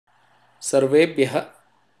Sarvebhyah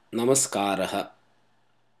Namaskaraha.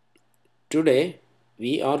 Today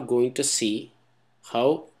we are going to see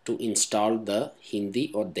how to install the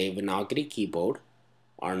Hindi or Devanagari keyboard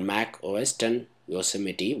on Mac OS X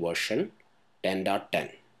Yosemite version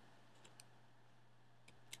 10.10.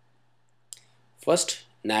 First,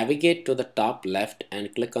 navigate to the top left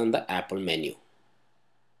and click on the Apple menu.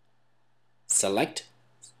 Select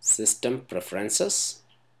System Preferences.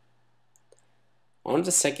 On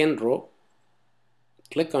the second row,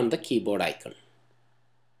 click on the keyboard icon.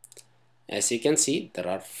 As you can see, there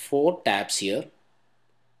are 4 tabs here.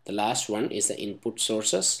 The last one is the input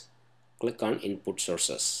sources. Click on input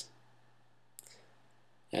sources.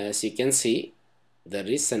 As you can see, there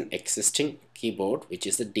is an existing keyboard which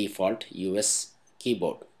is the default US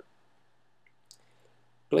keyboard.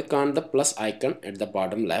 Click on the plus icon at the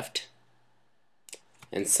bottom left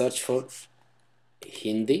and search for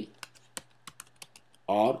Hindi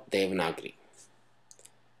or Devanagari.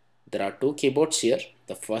 There are 2 keyboards here.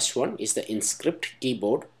 The first one is the INSCRIPT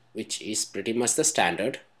keyboard, which is pretty much the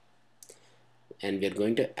standard, and we are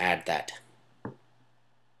going to add that.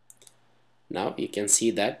 Now you can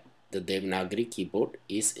see that the Devanagari keyboard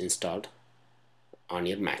is installed on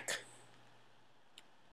your Mac.